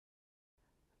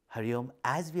Hari Om,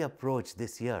 as we approach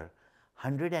this year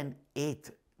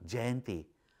 108th Jayanti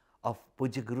of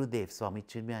Pujya Gurudev Swami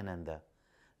Chinmayananda,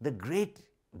 the great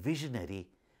visionary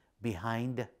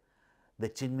behind the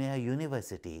Chinmaya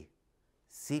University,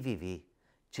 CVV,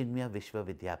 Chinmaya Vishwa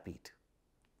Vidyapeeth.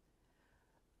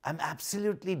 I'm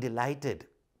absolutely delighted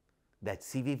that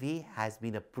CVV has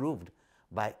been approved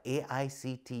by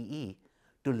AICTE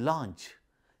to launch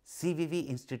CVV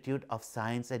Institute of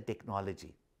Science and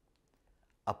Technology.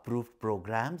 Approved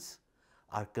programs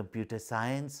are computer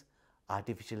science,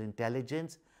 artificial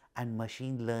intelligence and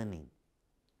machine learning,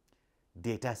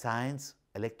 data science,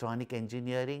 electronic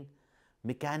engineering,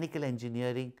 mechanical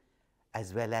engineering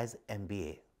as well as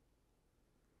MBA.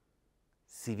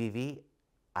 CVV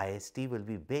IST will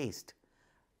be based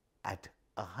at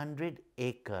a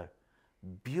 100-acre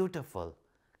beautiful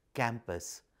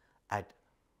campus at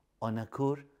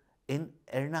Onakur in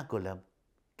Ernakulam,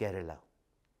 Kerala.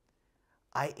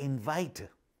 I invite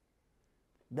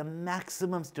the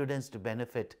maximum students to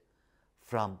benefit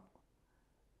from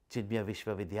Chinmaya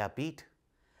Vishwa Vidyapeeth,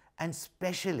 and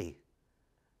especially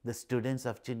the students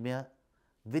of Chinmaya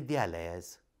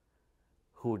Vidyalayas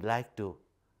who would like to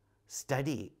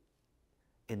study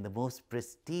in the most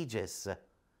prestigious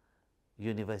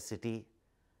university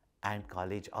and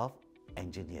college of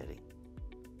engineering.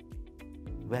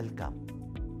 Welcome.